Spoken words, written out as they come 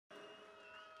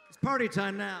It's party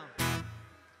time now.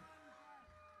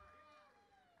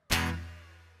 You're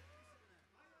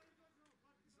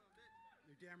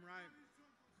damn right.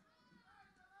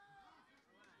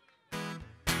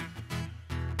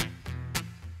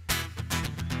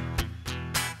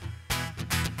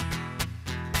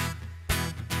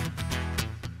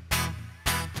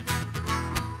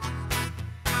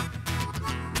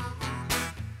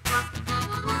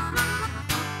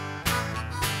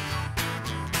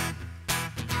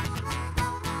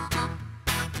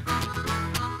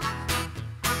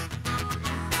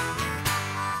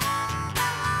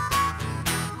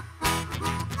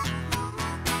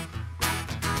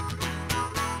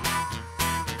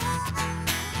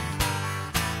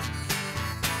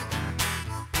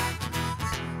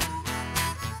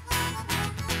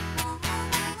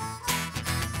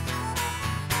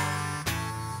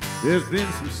 There's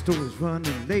been some stores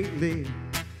running lately,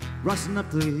 rustling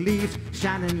up the leaves,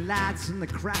 shining lights in the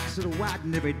cracks that are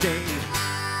widening every day.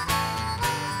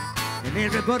 And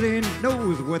everybody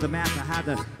knows where the master had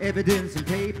the evidence and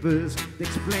papers that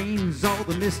explains all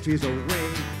the mysteries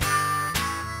away.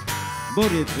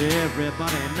 But it's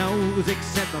everybody knows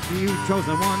except a few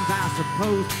chosen ones, I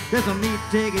suppose. There's no need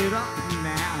to take it up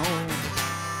now.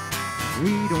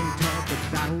 We don't talk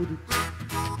about it.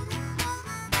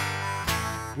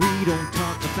 We don't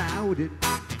talk about it.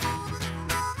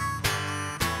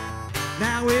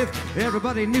 Now if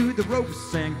everybody knew the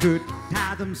ropes and could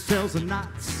tie themselves in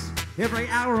knots, every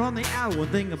hour on the hour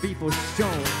thing would be for sure.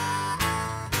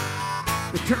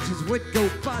 The churches would go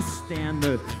bust and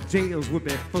the jails would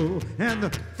be full and the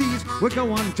thieves would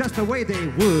go on just the way they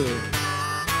would.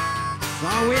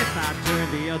 So if I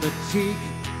turn the other cheek,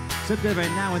 except every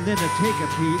now and then to take a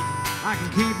peek, I can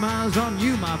keep my eyes on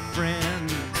you, my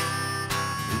friend.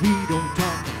 We don't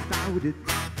talk about it.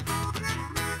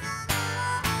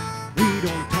 We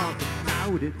don't talk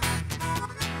about it.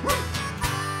 Woo!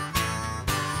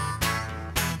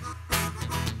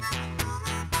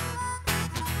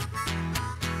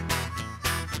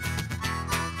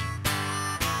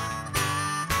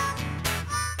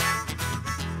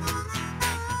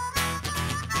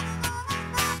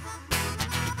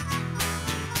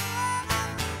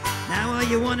 Now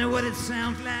you wonder what it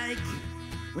sounds like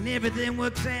when everything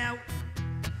works out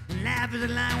and life is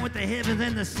aligned with the heavens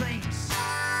and the saints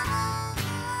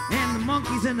and the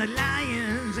monkeys and the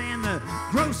lions and the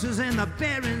grocers and the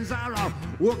barons are all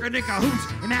working in cahoots,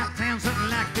 and that sounds something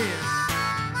like this.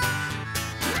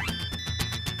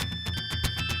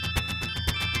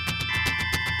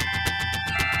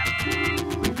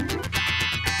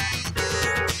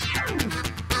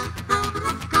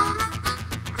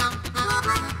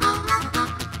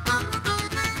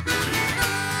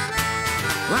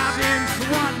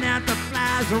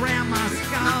 Around my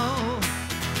skull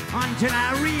until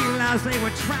I realized they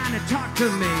were trying to talk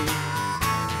to me.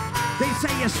 They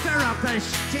say you stir up the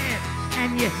shit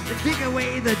and you dig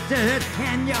away the dirt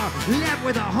and you're left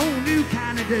with a whole new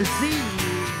kind of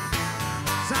disease.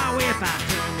 So if I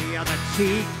turn the other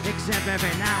cheek, except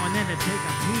every now and then to take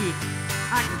a peek,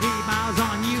 I can keep my eyes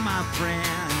on you, my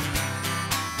friend.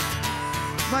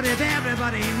 But if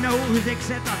everybody knows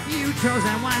except a few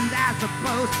chosen ones, I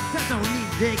suppose there's no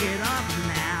need to dig it up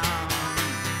now.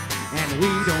 And we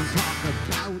don't talk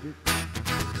about it.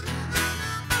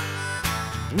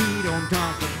 We don't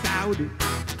talk about it.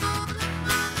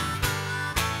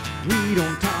 We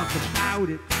don't talk about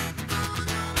it.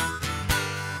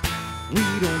 We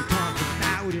don't talk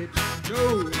about it.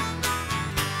 No.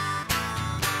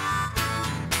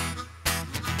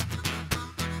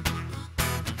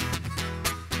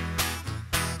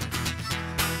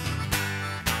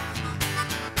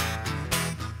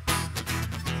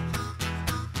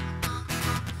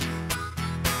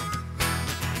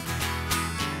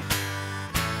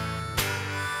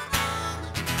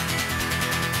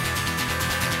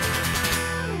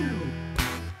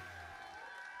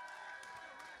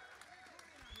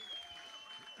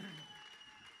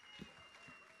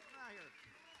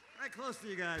 Right close to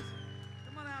you guys.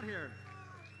 Come on out here.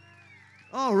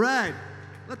 All right.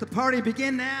 Let the party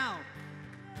begin now.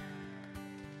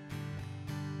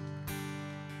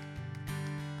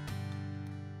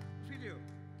 What should we do?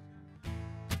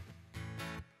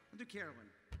 We'll do Carolyn.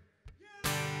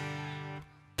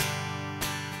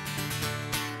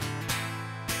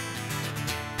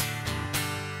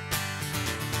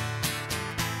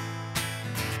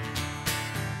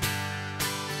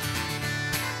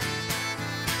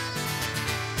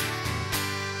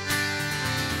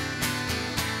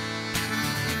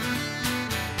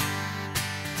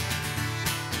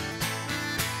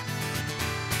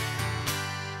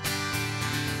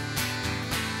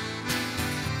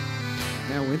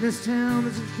 Now in this town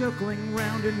there's a show going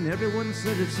round and everyone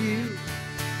says it's you.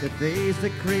 The face, the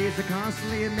craze, are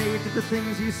constantly amazed at the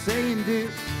things you say and do.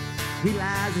 He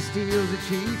lies, he steals, he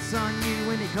cheats on you.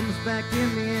 When he comes back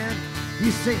in the end,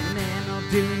 you say, man, I'll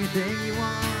do anything you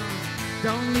want.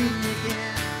 Don't leave me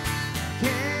again.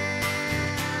 Caroline,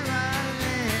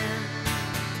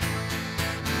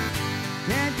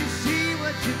 can't you see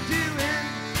what you're doing?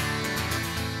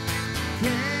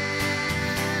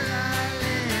 Caroline,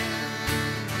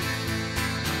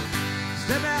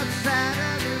 step outside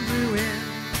of the ruin.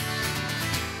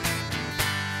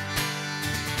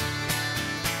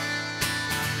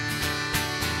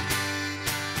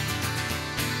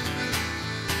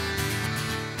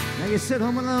 Now you sit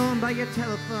home alone by your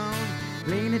telephone,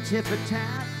 playing a tip for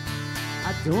tap.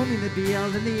 I don't mean to be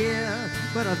out in the air,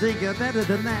 but I think you're better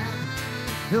than that.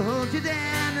 He'll hold you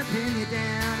down and pin you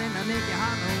down, and I'll make you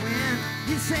holler when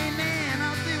you say, man,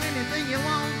 I'll do anything you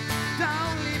want.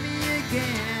 Don't leave me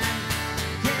again.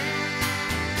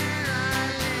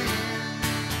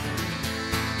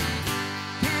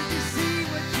 Can't you see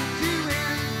what you're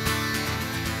doing?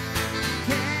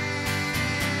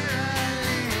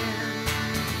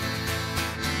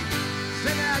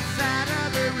 Sit outside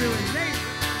of the ruins.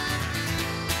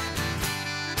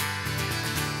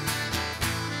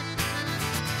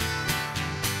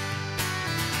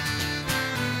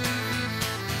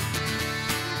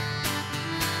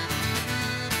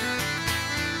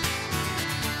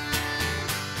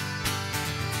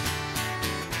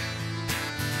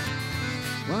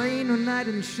 Well, ain't no knight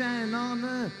in shining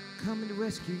armor coming to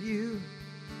rescue you.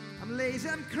 I'm lazy,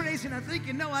 I'm crazy, and I think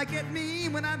you know I get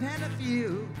mean when I've had a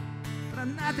few. But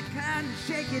I'm not the kind to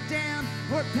shake you down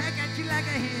or peck at you like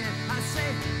a hen. I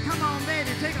say, come on, baby,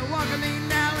 take a walk with me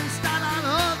now and start all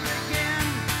over again.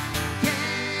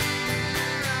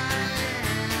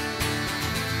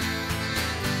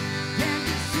 Can't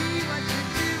you see what you're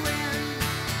doing?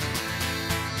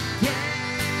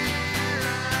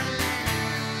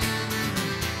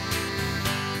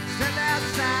 Step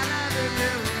outside of the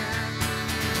ruin.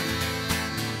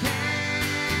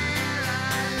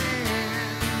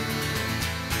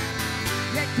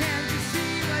 Can't you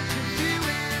see what you're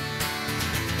doing?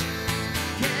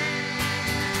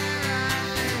 Caroline,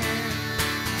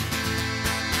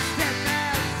 step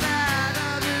outside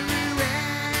of the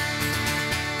ruin.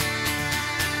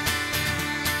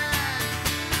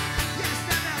 Yes,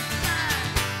 step outside.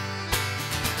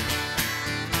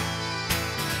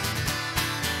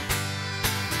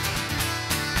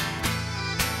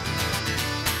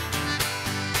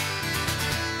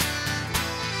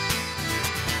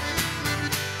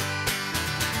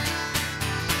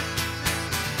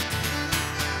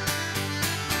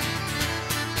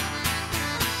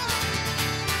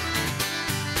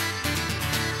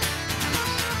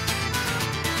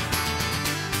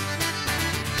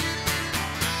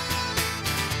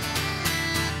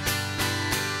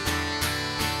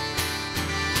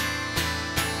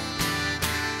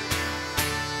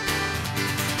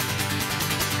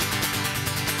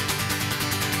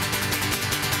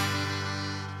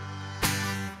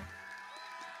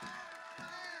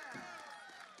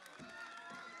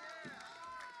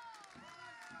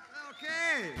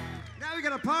 Okay, now we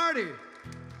got a party. You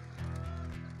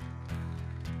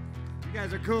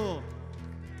guys are cool.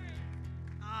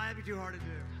 That'd be too hard to do.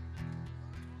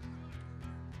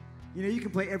 You know, you can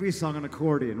play every song on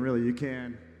accordion, really, you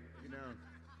can. You know.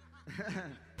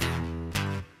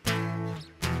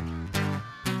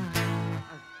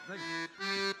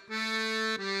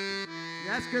 Yeah,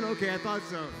 that's good, okay, I thought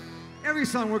so. Every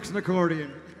song works on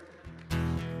accordion.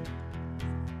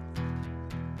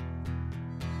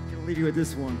 I'll leave you with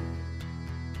this one.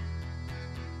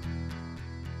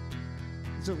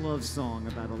 It's a love song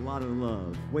about a lot of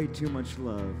love, way too much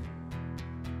love.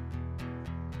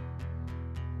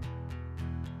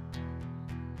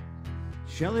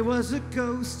 Shelley was a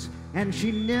ghost and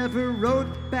she never wrote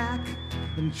back,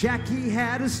 and Jackie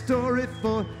had a story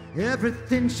for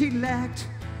everything she lacked.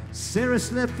 Sarah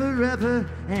slept forever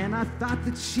and I thought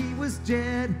that she was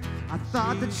dead. I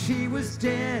thought that she was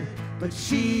dead, but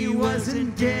she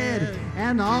wasn't dead.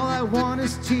 And all I want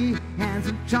is tea and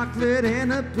some chocolate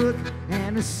and a book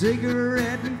and a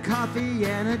cigarette and coffee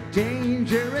and a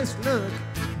dangerous look.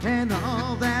 And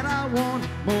all that I want,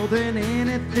 more than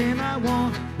anything I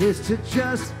want, is to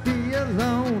just be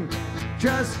alone,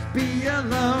 just be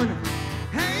alone.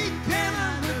 Hey, can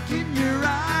I look in your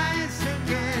eyes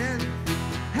again?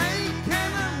 Hey,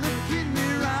 can I look in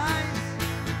your eyes?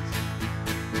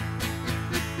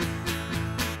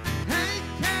 Hey,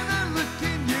 can I look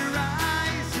in your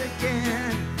eyes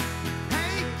again?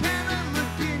 Hey, can I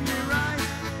look in your eyes?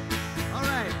 All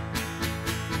right.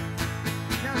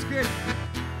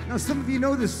 Now, some of you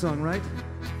know this song, right?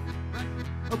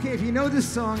 Okay, if you know this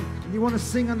song and you want to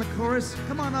sing on the chorus,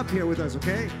 come on up here with us,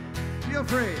 okay? Feel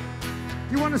free.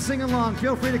 If you want to sing along,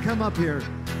 feel free to come up here.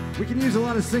 We can use a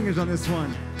lot of singers on this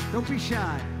one. Don't be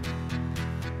shy.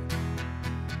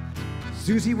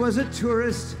 Susie was a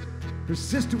tourist. Her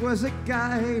sister was a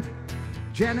guide.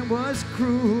 Janet was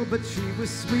cruel, but she was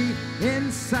sweet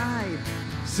inside.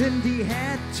 Cindy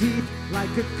had teeth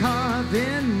like a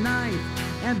carving knife.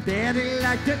 And Betty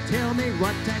liked to tell me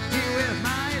what to do with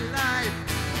my life.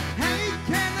 Hey,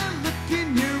 can I look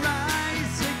in your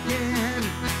eyes again?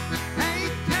 Hey,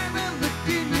 can I look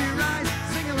in your eyes?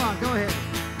 Sing along, go ahead.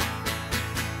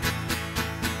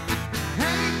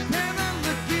 Hey, can I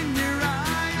look in your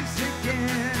eyes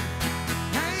again?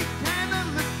 Hey, can I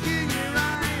look in your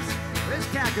eyes? Where's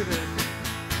Cacavas?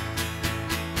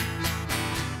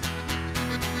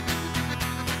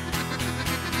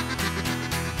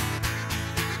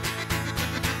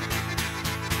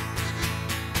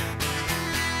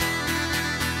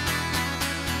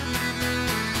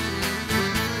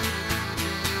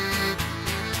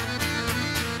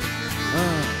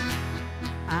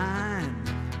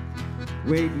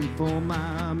 Waiting for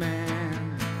my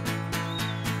man.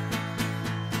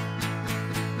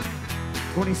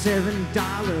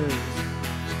 $27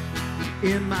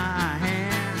 in my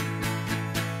hand.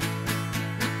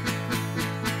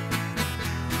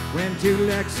 Went to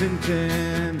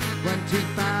Lexington,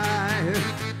 125.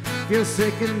 Feel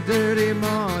sick and dirty,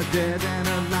 more dead than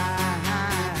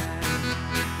alive.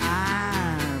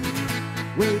 I'm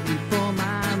waiting for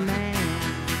my man.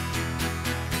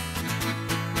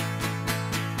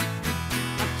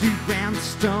 Two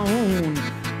brownstone,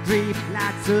 3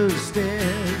 flights of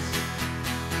stairs.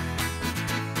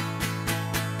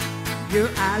 Your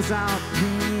eyes are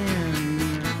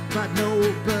pin, but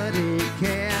nobody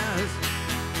cares.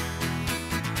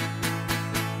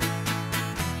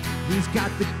 He's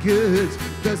got the goods,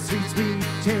 the sweet, sweet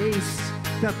taste.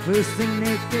 The first thing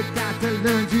that you got to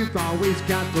learn, you've always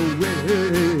got the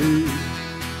way.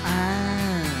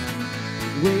 I'm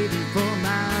waiting for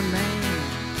my man.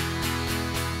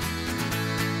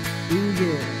 Ooh,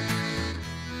 yeah.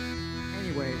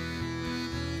 Anyway,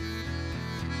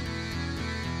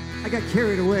 I got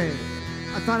carried away.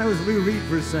 I thought I was Lou Reed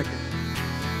for a second.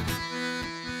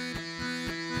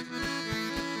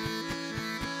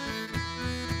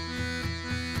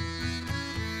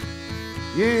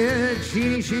 Yeah,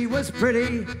 Jeannie, she was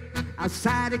pretty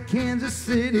outside of Kansas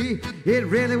City. It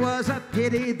really was a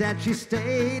pity that she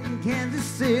stayed in Kansas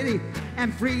City.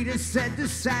 And Frida said to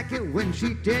sack it when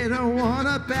she didn't want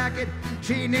to back it.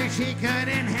 She knew she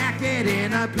couldn't hack it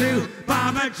in a blue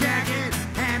bomber jacket.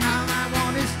 And all I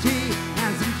want is tea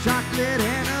and some chocolate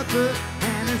and a book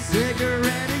and a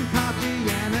cigarette and coffee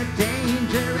and a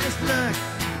dangerous look.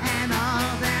 And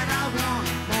all that I want,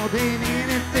 more than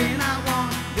anything I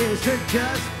want, is to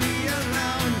just be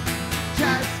alone.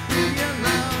 Just be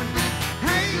alone.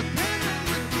 Hey, can I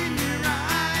look in your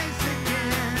eyes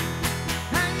again?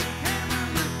 Hey, can I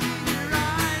look in your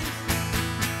eyes?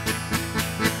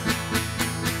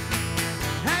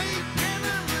 Hey, can I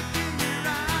look in your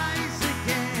eyes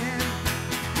again?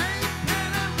 Hey,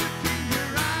 can I look in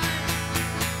your eyes?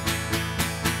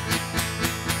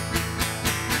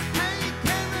 Hey,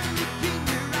 can I look in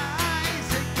your eyes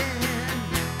again?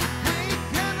 Hey,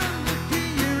 can I look in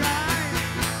your eyes?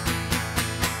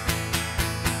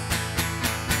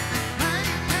 Hey,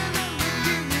 can I look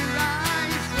in your eyes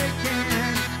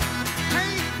again?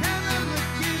 Hey, can I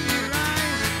look in your eyes?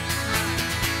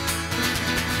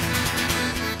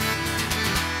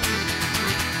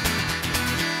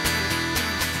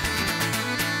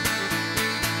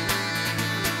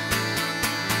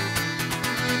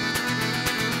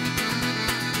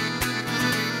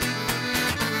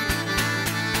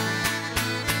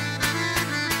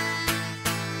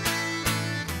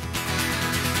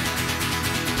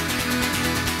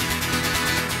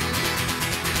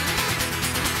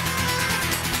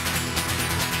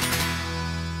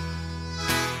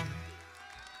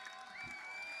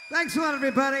 Thanks a lot,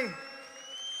 everybody.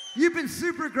 You've been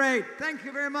super great. Thank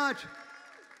you very much.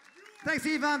 Thanks,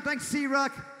 Yvonne. Thanks,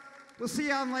 SeaRock. We'll see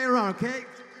you on later on, okay?